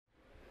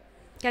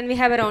Can we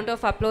have a round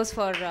of applause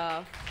for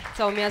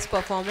Sowmya's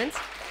performance?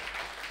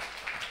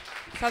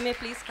 Sowmya,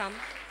 please come.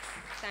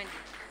 Stand.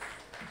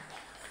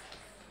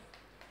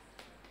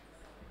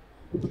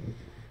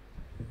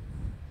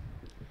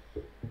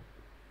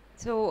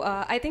 So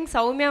I think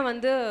Sowmya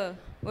வந்து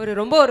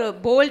ரொம்ப ஒரு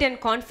bold and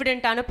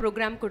confident ஆன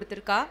program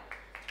கொடுத்திருக்கா.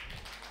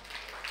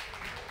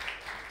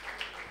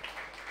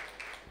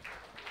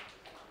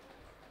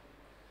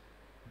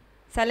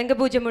 சலங்க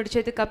பூஜை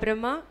முடிச்சதுக்கு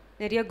அப்புறமா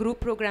நிறைய group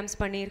programs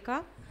பண்ணியிருக்கா.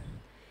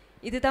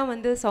 இதுதான்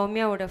வந்து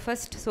சௌமியாவோட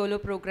ஃபர்ஸ்ட் சோலோ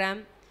ப்ரோக்ராம்.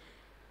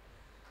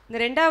 இந்த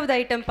ரெண்டாவது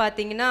ஐட்டம்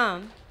பார்த்தீங்கன்னா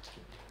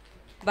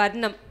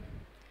வர்ணம்.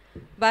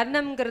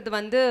 வர்ணம்ங்கிறது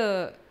வந்து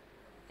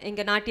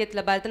எங்கள்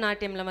நாட்டியத்தில்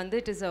பரதநாட்டியமில் வந்து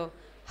it is a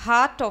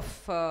heart of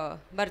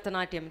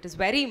Bharatanatyam. It is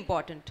very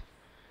important.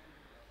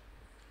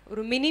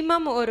 ஒரு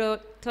மினிமம் ஒரு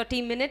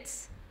 30 minutes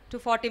to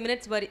 40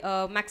 minutes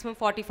maximum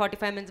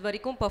 40-45 minutes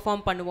வரைக்கும்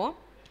பெர்ஃபார்ம் பண்ணுவோம்.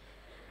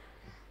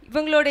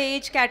 இவங்களோட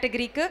ஏஜ்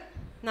கேட்டகரிக்கு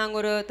நாங்கள்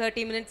ஒரு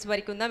 30 minutes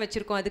வரைக்கும் தான்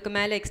வச்சுருக்கோம், அதுக்கு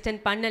மேலே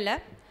எக்ஸ்டெண்ட் பண்ணலை.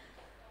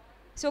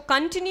 ஸோ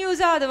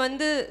கண்டினியூஸாக அதை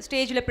வந்து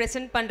ஸ்டேஜில்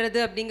ப்ரெசென்ட் பண்ணுறது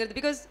அப்படிங்கிறது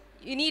because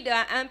you need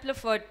ample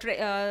for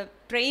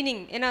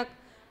training. ஏன்னா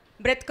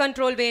பிரெத்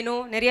கண்ட்ரோல்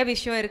வேணும், நிறைய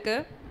விஷயம்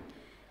இருக்குது.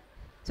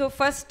 ஸோ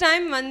ஃபஸ்ட்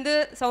டைம் வந்து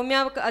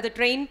சௌமியாவுக்கு அதை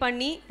ட்ரெயின்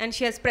பண்ணி and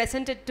she has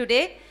presented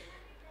today.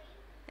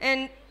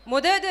 And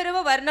முதல்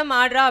தடவை வர்ணம்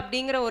ஆடுறா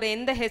அப்படிங்கிற ஒரு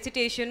எந்த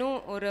ஹெசிடேஷனும்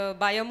ஒரு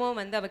பயமும்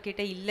வந்து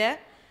அவகிட்ட இல்லை.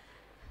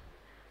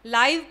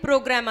 லைவ்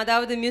ப்ரோக்ராம்,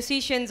 அதாவது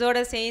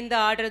மியூசிஷியன்ஸோடு சேர்ந்து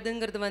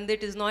ஆடுறதுங்கிறது வந்து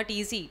it is not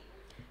easy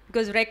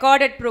because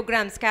recorded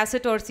programs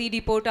cassette ஒரு சிடி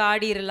போட்டு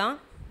ஆடிடலாம்.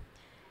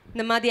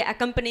 இந்த மாதிரி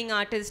அக்கம்பனிங்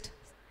ஆர்டிஸ்ட்,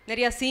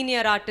 நிறையா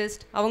சீனியர்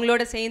ஆர்டிஸ்ட்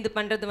அவங்களோட சேர்ந்து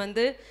பண்ணுறது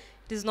வந்து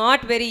it is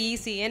not very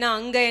easy. ஏன்னா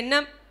அங்கே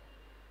என்ன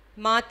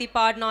மாற்றி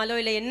பாடினாலோ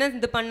இல்லை என்ன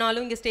இது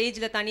பண்ணாலும் இங்கே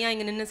ஸ்டேஜில் தனியாக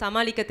இங்கே நின்று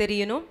சமாளிக்க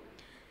தெரியணும்.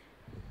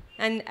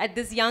 And at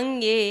this young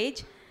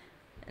age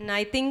and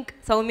I think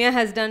Soumya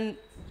has done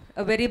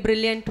a very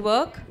brilliant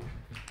work.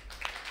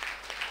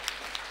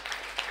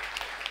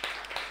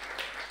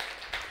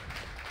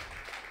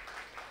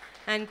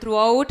 And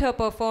throughout her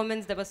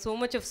performance, there was so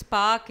much of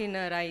spark in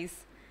her eyes.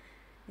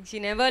 She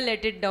never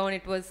let it down.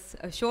 It was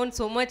shown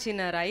so much in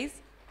her eyes.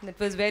 And it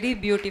was very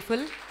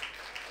beautiful.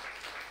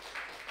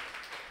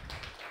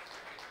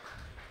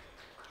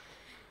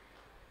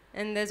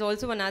 And there's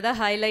also another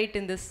highlight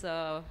in this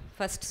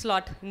first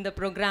slot in the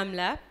program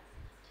lab.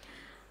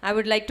 I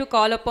would like to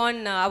call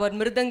upon our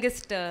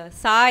Mridangist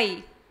Sai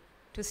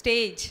to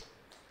stage.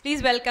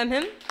 Please welcome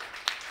him.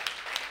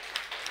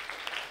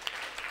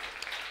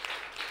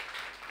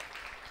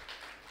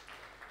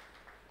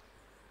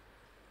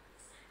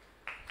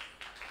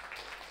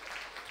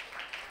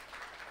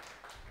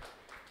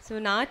 So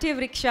நாட்டிய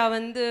விரிக்ஷா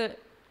வந்து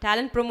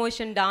talent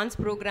promotion dance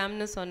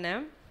ப்ரோக்ராம்னு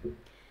சொன்னேன்.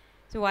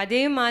 So அதே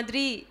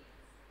மாதிரி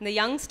இந்த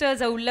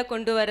யங்ஸ்டர்ஸை உள்ளே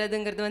கொண்டு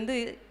வர்றதுங்கிறது வந்து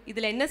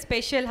இதில் என்ன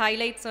ஸ்பெஷல்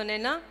ஹைலைட்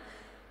சொன்னேன்னா,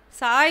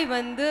 சாய்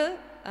வந்து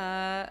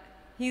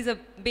he's a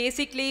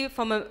basically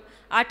from a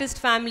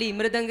artist family,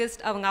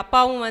 mridangist. அவங்க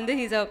அப்பாவும் வந்து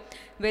ஹீஸ் அ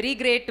வெரி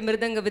கிரேட்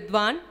மிருதங்க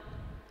வித்வான்,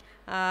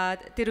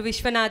 திரு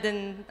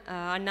விஸ்வநாதன்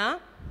அண்ணா.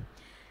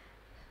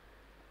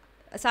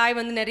 சாய்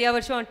வந்து நிறையா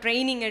வருஷம்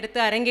ட்ரைனிங் எடுத்து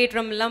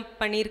அரங்கேற்றம்லாம்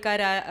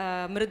பண்ணியிருக்காரு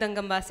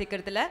மிருதங்கம்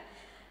வாசிக்கிறதுல.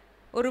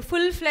 ஒரு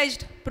ஃபுல்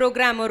ஃப்ளெஜ்ட்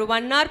ப்ரோக்ராம், ஒரு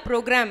 1 hour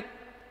ப்ரோக்ராம்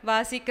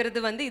வாசிக்கிறது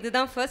வந்து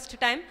இதுதான் ஃபர்ஸ்ட்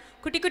டைம்.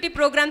 குட்டி குட்டி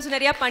ப்ரோக்ராம்ஸ்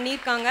நிறையா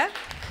பண்ணியிருக்காங்க.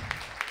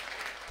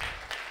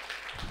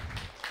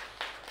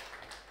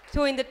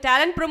 ஸோ இந்த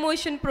டேலண்ட்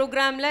ப்ரொமோஷன்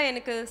ப்ரோக்ராமில்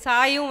எனக்கு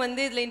சாயும்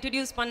வந்து இதில்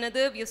இன்ட்ரடியூஸ்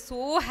பண்ணது we are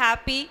so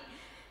happy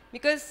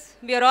because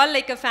we are all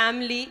like a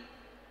family.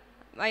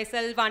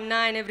 myself,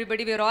 Anna and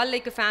everybody, we are all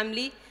like a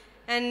family.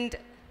 And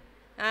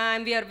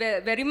we are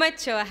very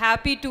much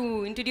happy to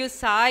introduce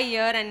Sai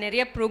here and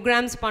நிறைய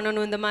programs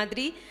பண்ணனும் இந்த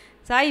மாதிரி.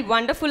 Sai,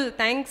 wonderful.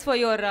 Thanks for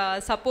your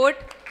support.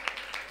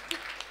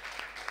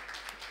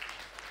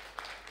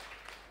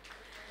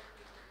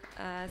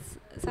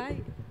 Sai,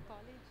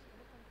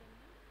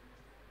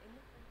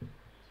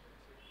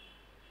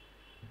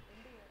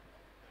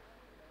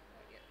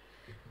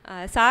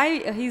 Sai,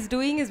 he's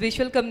doing his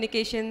visual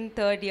communication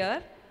 3rd year.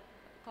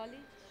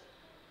 College?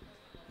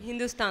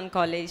 Hindustan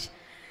College.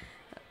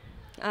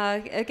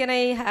 Can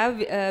I have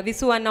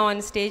Visu Anna on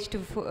stage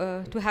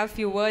to have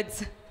few words?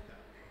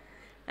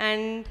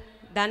 And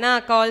Dana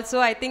Akka also,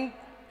 I think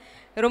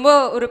ரொம்ப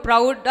ஒரு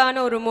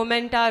ப்ரௌடான ஒரு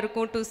மொமெண்ட்டாக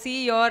இருக்கும் to see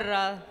your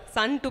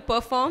son to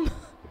perform.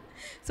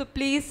 So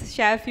please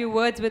share few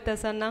words with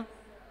us, Anna.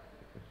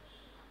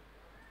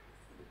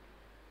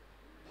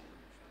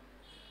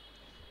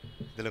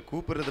 இதில்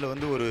கூப்பிட்றதுல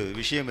வந்து ஒரு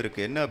விஷயம்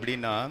இருக்குது. என்ன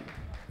அப்படின்னா,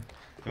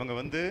 இவங்க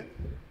வந்து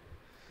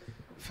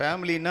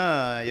ஃபேமிலின்னா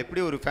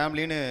எப்படி ஒரு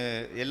ஃபேமிலின்னு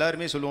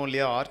எல்லாருமே சொல்லுவோம்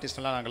இல்லையா,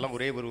 ஆர்டிஸ்ட்லாம் நாங்கள்லாம்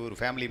ஒரே ஒரு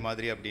ஃபேமிலி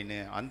மாதிரி அப்படின்னு.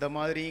 அந்த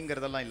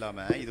மாதிரிங்கிறதெல்லாம்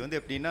இல்லாமல் இது வந்து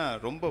எப்படின்னா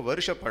ரொம்ப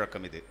வருஷ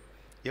பழக்கம். இது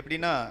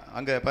எப்படின்னா,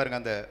 அங்கே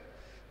பாருங்கள்,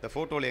 அந்த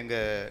ஃபோட்டோவில்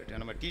எங்கள்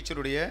நம்ம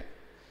டீச்சருடைய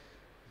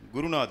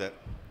குருநாதர்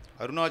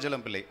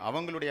அருணாச்சலம் பிள்ளை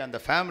அவங்களுடைய அந்த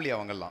ஃபேமிலி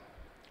அவங்கெல்லாம்.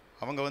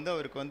 அவங்க வந்து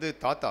அவருக்கு வந்து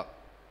தாத்தா,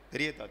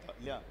 பெரிய தாத்தா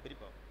இல்லையா,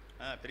 பெரியப்பா,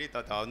 பெரிய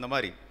தாத்தா அந்த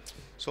மாதிரி.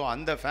 ஸோ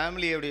அந்த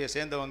ஃபேமிலியோடைய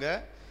சேர்ந்தவங்க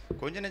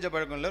கொஞ்ச நெஞ்ச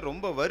பழக்கம் இல்லை,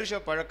 ரொம்ப வருஷ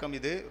பழக்கம்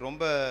இது.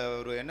 ரொம்ப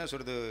ஒரு என்ன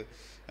சொல்கிறது,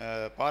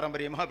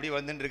 பாரம்பரியமாக அப்படி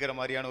வந்துட்டு இருக்கிற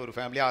மாதிரியான ஒரு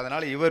ஃபேமிலி.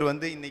 அதனால் இவர்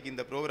வந்து இன்றைக்கி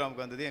இந்த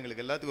ப்ரோக்ராமுக்கு வந்தது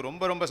எங்களுக்கு எல்லாத்துக்கும்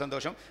ரொம்ப ரொம்ப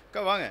சந்தோஷம்.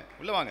 அக்கா வாங்க,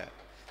 உள்ளே வாங்க,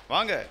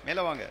 வாங்க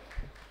மேலே வாங்க.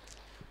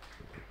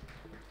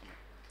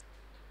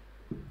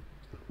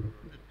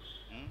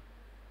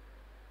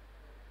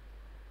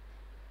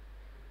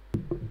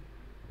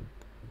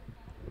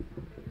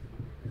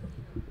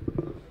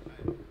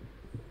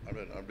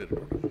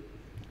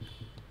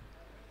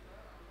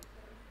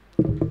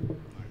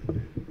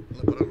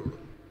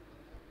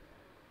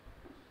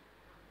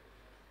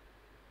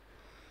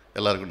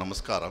 எல்லாருக்கும்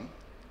நமஸ்காரம்.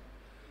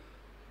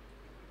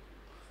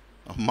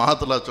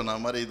 மாத்துலா சொன்ன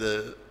மாதிரி இது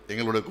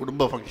எங்களுடைய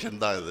குடும்ப ஃபங்க்ஷன்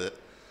தான் இது.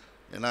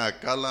 ஏன்னா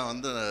அக்காலாம்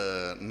வந்து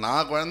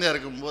நான் குழந்தையா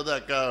இருக்கும்போது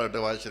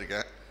அக்காட்ட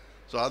வாசிச்சிருக்கேன்.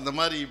 ஸோ அந்த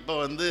மாதிரி இப்போ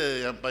வந்து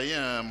என்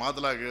பையன்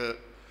மாத்துலாக்கு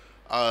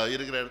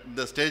இருக்கிற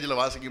இந்த ஸ்டேஜில்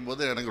வாசிக்கும்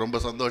போது எனக்கு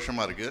ரொம்ப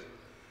சந்தோஷமாக இருக்குது.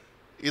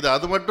 இது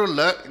அது மட்டும்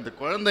இல்லை, இந்த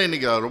குழந்தை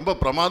இன்றைக்கி ரொம்ப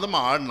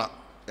பிரமாதமாக ஆடினான்.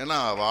 ஏன்னா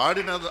அவள்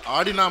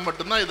ஆடினா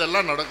மட்டும்தான்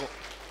இதெல்லாம் நடக்கும்.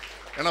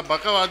 ஏன்னா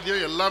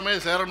பக்கவாத்தியம் எல்லாமே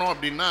சேரணும்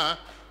அப்படின்னா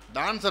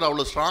டான்ஸர்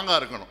அவ்வளோ ஸ்ட்ராங்காக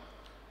இருக்கணும்.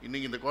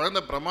 இன்றைக்கி இந்த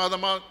குழந்தை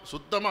பிரமாதமாக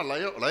சுத்தமாக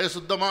லய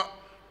சுத்தமாக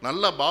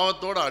நல்ல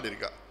பாவத்தோடு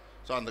ஆடிருக்கா.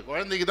 ஸோ அந்த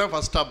குழந்தைக்கு தான்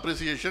ஃபஸ்ட்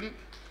அப்ரிசியேஷன்.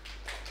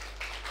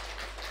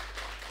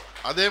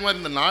 அதே மாதிரி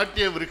இந்த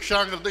நாட்டிய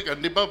விருட்சாங்கிறது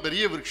கண்டிப்பாக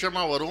பெரிய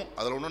விருட்சமாக வரும்,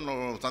 அதில்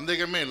ஒன்றும்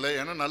சந்தேகமே இல்லை.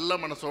 ஏன்னா நல்ல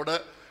மனசோட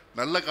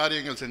நல்ல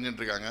காரியங்கள்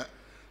செஞ்சுட்டுருக்காங்க.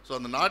 ஸோ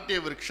அந்த நாட்டிய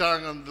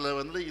விருட்சாங்கத்தில்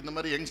வந்து இந்த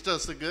மாதிரி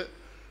யங்ஸ்டர்ஸுக்கு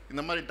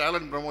இந்த மாதிரி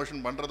டேலண்ட்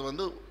ப்ரமோஷன் பண்ணுறது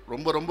வந்து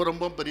ரொம்ப ரொம்ப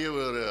ரொம்ப பெரிய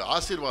ஒரு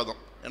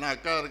ஆசீர்வாதம். ஏன்னா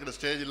அக்கா இருக்கிற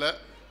ஸ்டேஜில்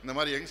இந்த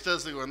மாதிரி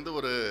யங்ஸ்டர்ஸுக்கு வந்து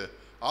ஒரு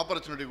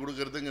ஆப்பர்ச்சுனிட்டி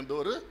கொடுக்கறதுங்கிறது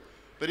ஒரு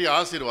பெரிய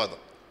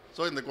ஆசீர்வாதம்.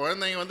 ஸோ இந்த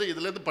குழந்தைங்க வந்து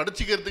இதுலேருந்து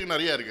படிச்சுக்கிறதுக்கு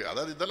நிறையா இருக்குது.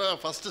 அதாவது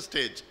இதெல்லாம் ஃபஸ்ட்டு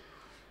ஸ்டேஜ்.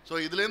 ஸோ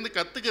இதுலேருந்து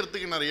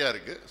கற்றுக்கிறதுக்கு நிறையா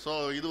இருக்குது. ஸோ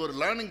இது ஒரு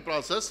லேர்னிங்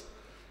ப்ராசஸ்.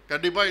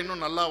 கண்டிப்பாக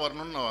இன்னும் நல்லா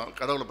வரணும்னு நான்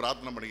கடவுளை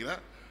பிரார்த்தனை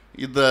பண்ணிக்கிறேன்.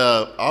 இந்த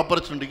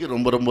ஆப்பர்ச்சுனிட்டிக்கு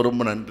ரொம்ப ரொம்ப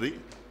ரொம்ப நன்றி.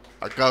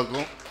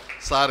 அக்காவுக்கும்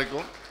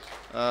சாருக்கும்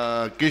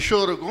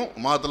கிஷோருக்கும்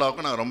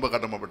மாத்துலாவுக்கும் நான் ரொம்ப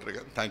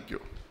கடமைப்பட்டிருக்கேன்.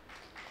 Thank you.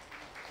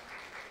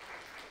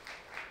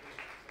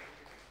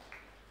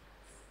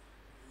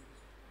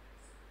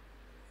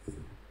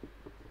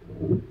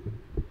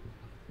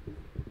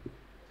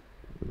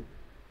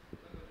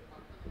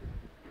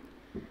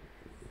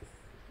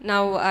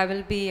 Now I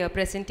will be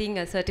presenting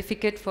a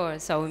certificate for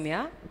Sowmya.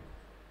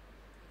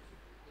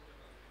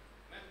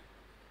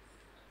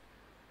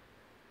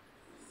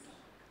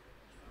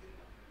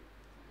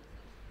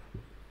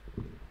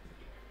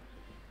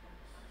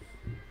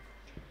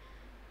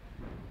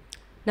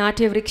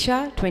 Natya Vriksha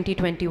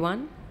 2021.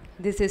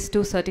 This is to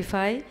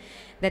certify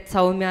that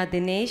Sowmya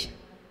Dinesh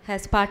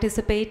has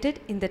participated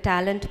in the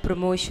talent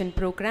promotion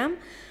program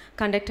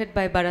conducted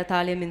by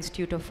Bharathalayam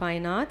Institute of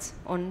Fine Arts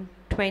on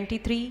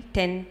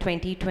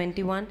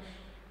 23/10/2021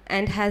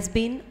 and has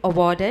been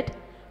awarded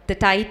the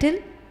title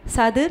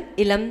Sadir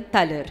Ilam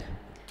Talar.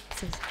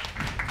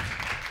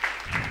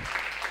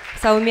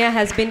 Sowmya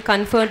has been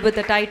conferred with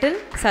the title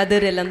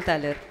Sadir Ilam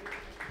Talar.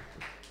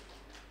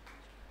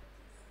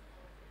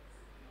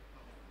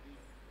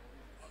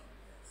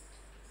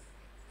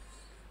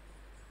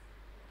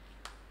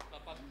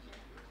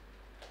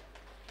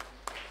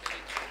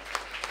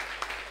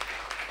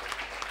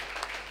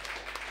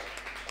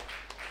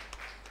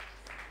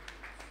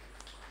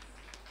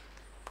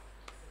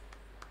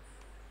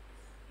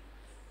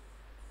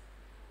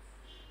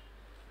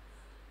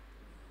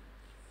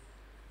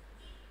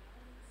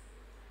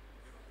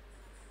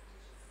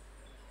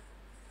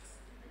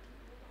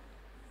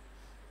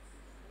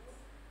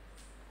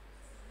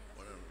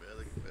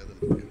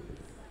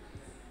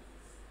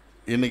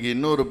 இன்றைக்கி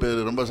இன்னொரு பேர்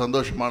ரொம்ப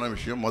சந்தோஷமான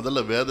விஷயம், முதல்ல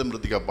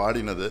வேதமிருத்திகா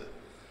பாடினது.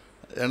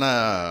 ஏன்னா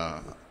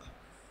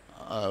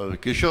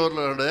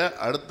கிஷோரோட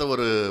அடுத்த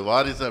ஒரு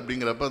வாரிசு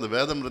அப்படிங்கிறப்ப அந்த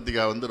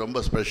வேதமிருத்திகா வந்து ரொம்ப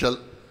ஸ்பெஷல்.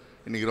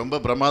 இன்றைக்கி ரொம்ப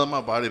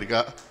பிரமாதமாக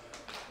பாடியிருக்கா.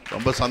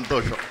 ரொம்ப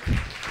சந்தோஷம்.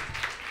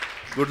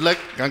 Good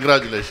luck,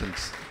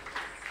 congratulations.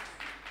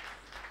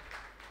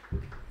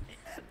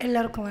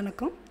 எல்லாருக்கும்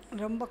வணக்கம்.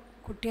 ரொம்ப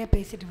குட்டியாக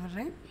பேசிட்டு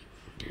வர்றேன்.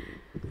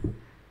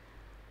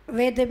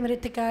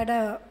 வேதமிருத்திகாட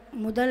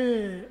முதல்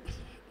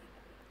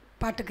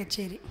பாட்டு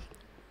கச்சேரி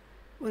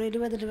ஒரு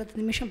 20-20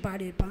 நிமிஷம்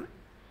பாடியிருப்பான்.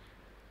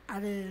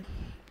 அது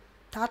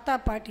தாத்தா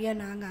பாட்டியாக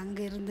நாங்கள்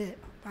அங்கே இருந்து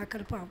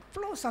பார்க்குறப்போ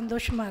அவ்வளோ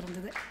சந்தோஷமாக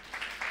இருந்தது.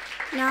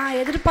 நான்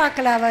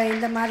எதிர்பார்க்கல அவள்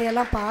இந்த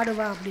மாதிரியெல்லாம்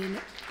பாடுவா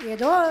அப்படின்னு.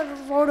 ஏதோ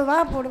போடுவா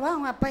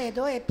அவங்க அப்பா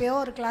ஏதோ எப்போயோ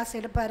ஒரு கிளாஸ்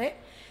எடுப்பார்.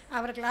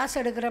 அவர் கிளாஸ்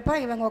எடுக்கிறப்ப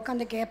இவங்க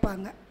உட்காந்து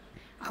கேட்பாங்க.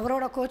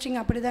 அவரோட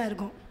கோச்சிங் அப்படி தான்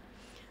இருக்கும்.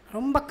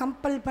 ரொம்ப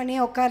கம்பல் பண்ணி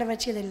உட்கார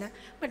வச்சதில்லை.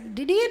 பட்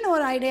திடீர்னு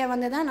ஒரு ஐடியா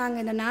வந்து தான்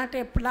நாங்கள் இந்த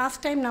நாட்டை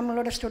லாஸ்ட் டைம்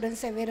நம்மளோட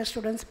ஸ்டூடெண்ட்ஸை வேறு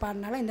ஸ்டூடெண்ட்ஸ்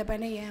பாடினாலும் இந்த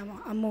பையனை ஏன்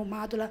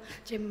மாதுளா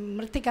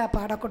மிருத்திகா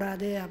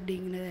பாடக்கூடாது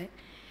அப்படின்னு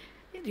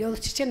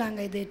யோசிச்சு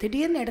நாங்கள் இது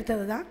திடீர்னு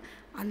எடுத்தது தான்.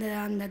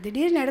 அந்த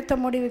திடீர்னு எடுத்த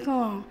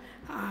முடிவுக்கும்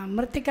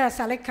மிருத்திகா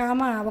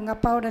சளைக்காமல் அவங்க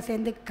அப்பாவோட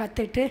சேர்ந்து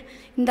கற்றுட்டு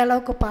இந்த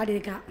அளவுக்கு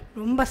பாடியிருக்கா.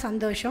 ரொம்ப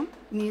சந்தோஷம்.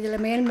 நீ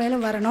இதில்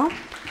மேலும் வரணும்.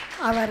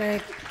 அவர்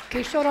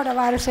கிஷோரோட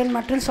வாரிசுன்னு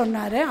மட்டும்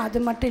சொன்னார். அது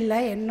மட்டும் இல்லை,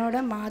 என்னோட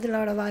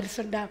மாதுளோட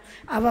வாரிசுண்டா.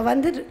 அவள்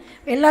வந்து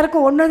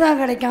எல்லாருக்கும் ஒன்று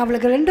தான் கிடைக்கும்,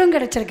 அவளுக்கு ரெண்டும்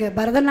கிடச்சிருக்கு.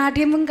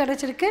 பரதநாட்டியமும்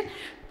கிடச்சிருக்கு,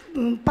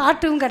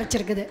 பாட்டும்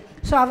கிடச்சிருக்குது.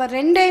 ஸோ அவள்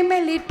ரெண்டையுமே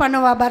லீட்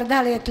பண்ணுவாள்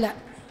பரதாலயத்தில்.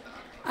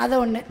 அது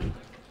ஒன்று.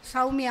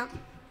 சௌமியா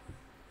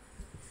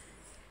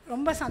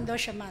ரொம்ப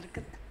சந்தோஷமாக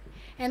இருக்குது.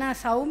 ஏன்னா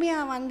சௌமியா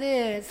வந்து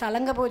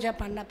சலங்க பூஜை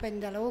பண்ணப்போ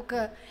இந்த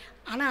அளவுக்கு,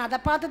 ஆனால் அதை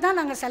பார்த்து தான்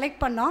நாங்கள்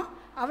செலக்ட் பண்ணோம்.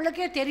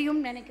 அவளுக்கே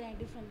தெரியும்னு நினைக்கிறேன்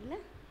டிஃப்ரெண்டில்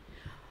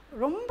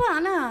ரொம்ப.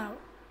 ஆனால்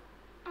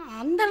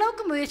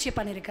அந்தளவுக்கு முயற்சி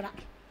பண்ணியிருக்கிறான்.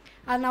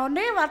 அது நான்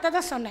ஒன்றே வார்த்தை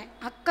தான் சொன்னேன்,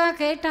 அக்கா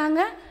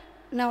கேட்டாங்க,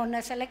 நான் உன்னை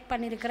செலக்ட்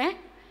பண்ணியிருக்கிறேன்,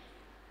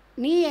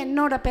 நீ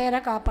என்னோடய பேரை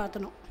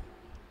காப்பாற்றணும்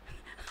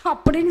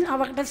அப்படின்னு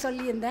அவகிட்ட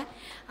சொல்லியிருந்தேன்.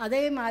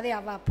 அதே மாதிரி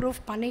அவள்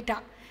அப்ரூவ்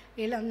பண்ணிட்டாள்.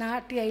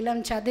 நாட்டிய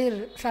இளம்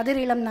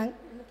சதிர் இளம்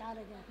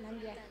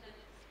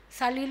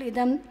சலில்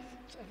இதம்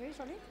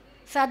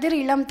சதிர்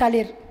இளம்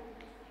தளிர்.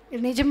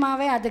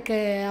 நிஜமாகவே அதுக்கு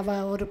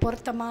அவள் ஒரு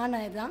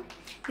பொருத்தமான இதுதான்.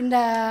 இந்த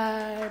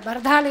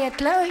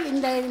பரதாலயத்தில்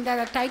இந்த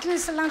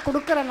டைட்டில்ஸ் எல்லாம்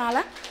கொடுக்குறனால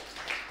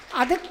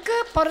அதுக்கு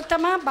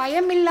பொருத்தமாக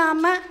பயம்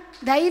இல்லாமல்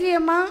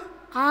தைரியமாக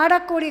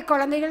ஆடக்கூடிய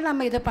குழந்தைகள்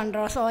நம்ம இது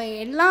பண்ணுறோம். ஸோ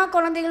எல்லா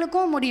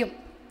குழந்தைகளுக்கும் முடியும்,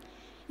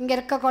 இங்கே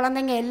இருக்க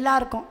குழந்தைங்க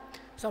எல்லாருக்கும்.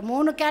 ஸோ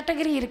 3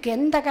 கேட்டகரி இருக்குது,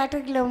 எந்த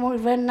கேட்டகரியில்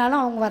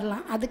வேணுனாலும் அவங்க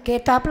வரலாம்.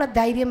 அதுக்கேற்றாப்பில்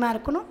தைரியமாக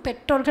இருக்கணும்,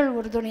 பெற்றோர்கள்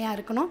உறுதுணையாக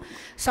இருக்கணும்.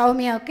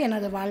 சௌமியாவுக்கு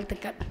எனது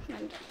வாழ்த்துக்கள்.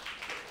 நன்றி.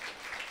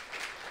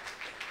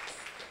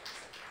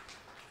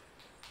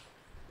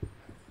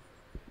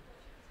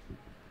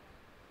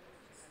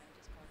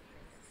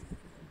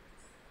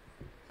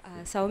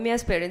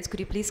 Sowmya's parents,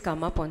 could you please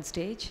come up on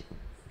stage?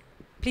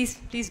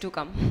 Please do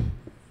come.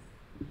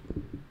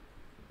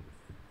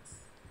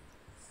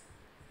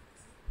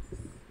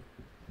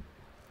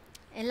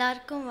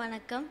 எல்லாருக்கும்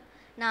வணக்கம்.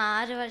 நான்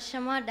 6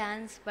 வருஷமாக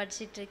dance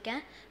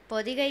படிச்சிட்ருக்கேன்.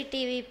 Pothigai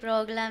TV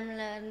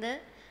ப்ரோக்ராம்லேருந்து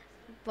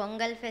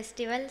Pongal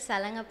festival,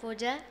 சலங்க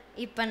பூஜை,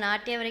 இப்போ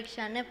நாட்டிய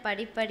விருக்ஷான்னு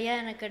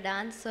படிப்படியாக எனக்கு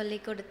டான்ஸ் சொல்லி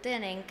கொடுத்து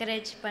என்னை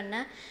என்கரேஜ்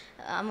பண்ண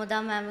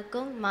அமுதா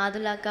மேமுக்கும்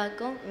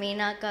மாதுளாக்காக்கும்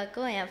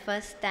மீனாக்காக்கும் என்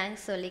ஃபர்ஸ்ட்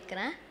தேங்க்ஸ்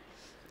சொல்லிக்கிறேன்.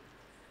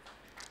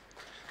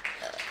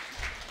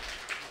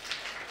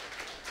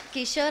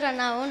 கிஷோர்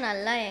அண்ணாவும்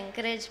நல்லா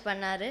என்கரேஜ்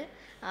பண்ணார்.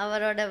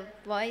 அவரோட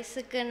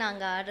வாய்ஸுக்கு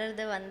நாங்கள்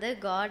ஆடுறது வந்து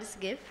காட்ஸ்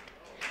கிஃப்ட்.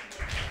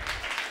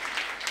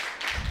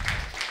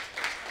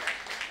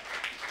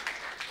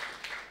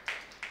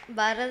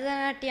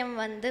 பரதநாட்டியம்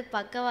வந்து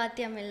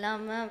பக்கவாத்தியம்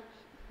இல்லாமல்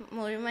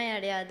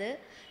முழுமையடையாது.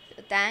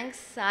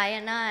 தேங்க்ஸ்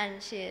சாயனா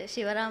அண்ட்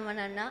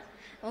சிவராமன் அண்ணா,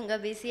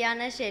 உங்கள்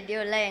பிஸியான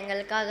ஷெட்யூலில்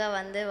எங்களுக்காக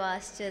வந்து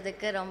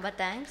வாசித்ததுக்கு ரொம்ப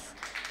தேங்க்ஸ்.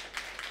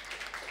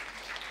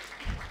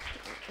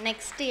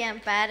 நெக்ஸ்ட்டு என்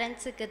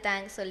பேரண்ட்ஸுக்கு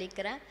தேங்க்ஸ்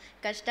சொல்லிக்கிறேன்.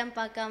 கஷ்டம்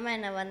பார்க்காம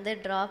என்னை வந்து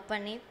ட்ராப்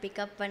பண்ணி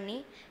பிக்கப் பண்ணி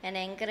என்னை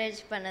என்கரேஜ்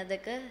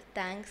பண்ணதுக்கு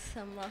தேங்க்ஸ்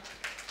அம்மா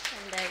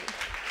and daddy.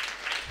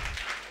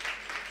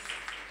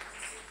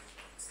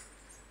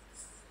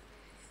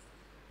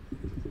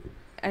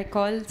 I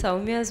call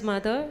Sowmya's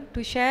mother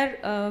to share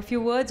a few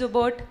words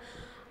about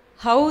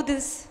how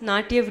this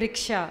Natya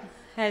Vriksha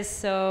has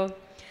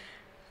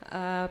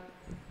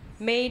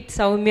made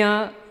Sowmya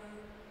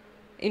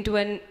into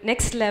a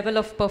next level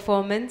of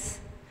performance.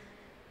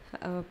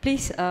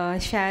 Please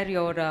share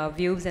your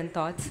views and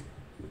thoughts.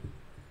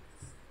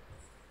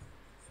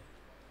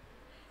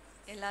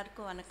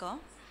 எல்லாருக்கும் வணக்கம்.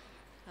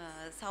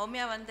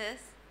 சௌமியா வந்து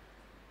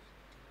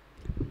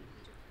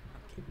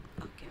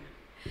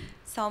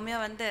சௌமியா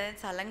வந்து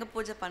சலங்க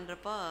பூஜை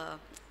பண்ணுறப்போ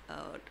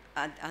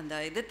அந்த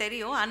இது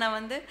தெரியும். ஆனால்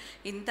வந்து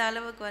இந்த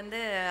அளவுக்கு வந்து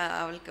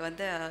அவளுக்கு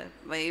வந்து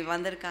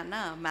வந்திருக்கான்னா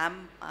மேம்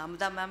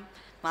அமுதா மேம்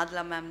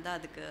மாதுளா மேம் தான்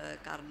அதுக்கு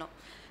காரணம்.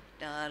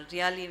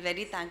 Really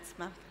very thanks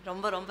ma'am.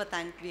 ரொம்ப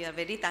we are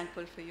very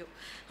thankful for you.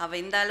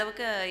 அவள் இந்த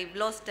அளவுக்கு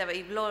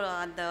இவ்வளோ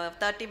அந்த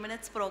 30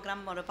 மினிட்ஸ்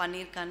ப்ரோக்ராம் ஒரு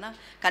பண்ணியிருக்கான்னா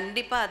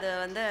கண்டிப்பாக அது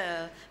வந்து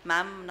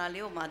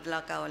மேம்னாலேயோ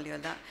மாதுளாக்காவாலேயோ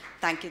தான்.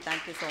 Thank you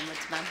so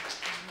much ma'am.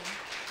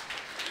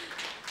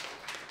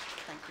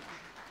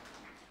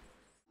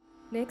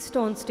 Next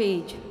on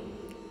stage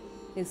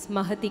is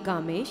Mahati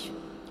Kamesh,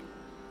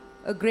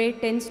 a grade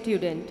 10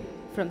 student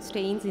from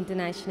Staines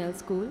International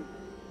School.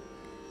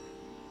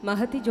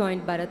 Mahati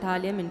joined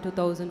Bharatanatyam in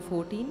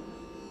 2014.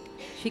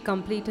 She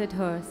completed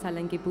her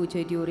Salangi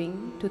Puja during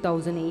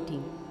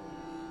 2018.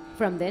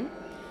 From then,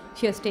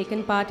 she has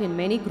taken part in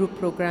many group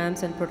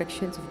programs and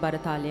productions of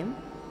Bharatanatyam.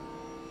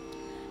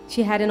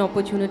 She had an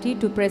opportunity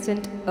to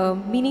present a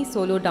mini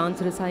solo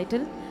dance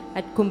recital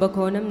at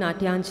Kumbakonam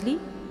Natyanjali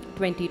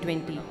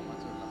 2020.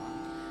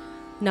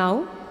 Now,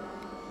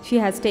 she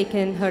has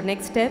taken her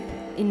next step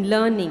in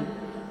learning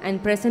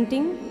and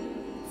presenting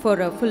for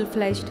a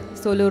full-fledged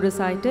solo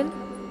recital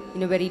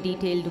in a very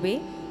detailed way.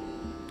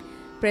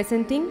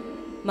 Presenting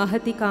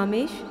Mahati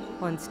Kamesh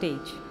on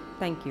stage.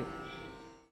 Thank you.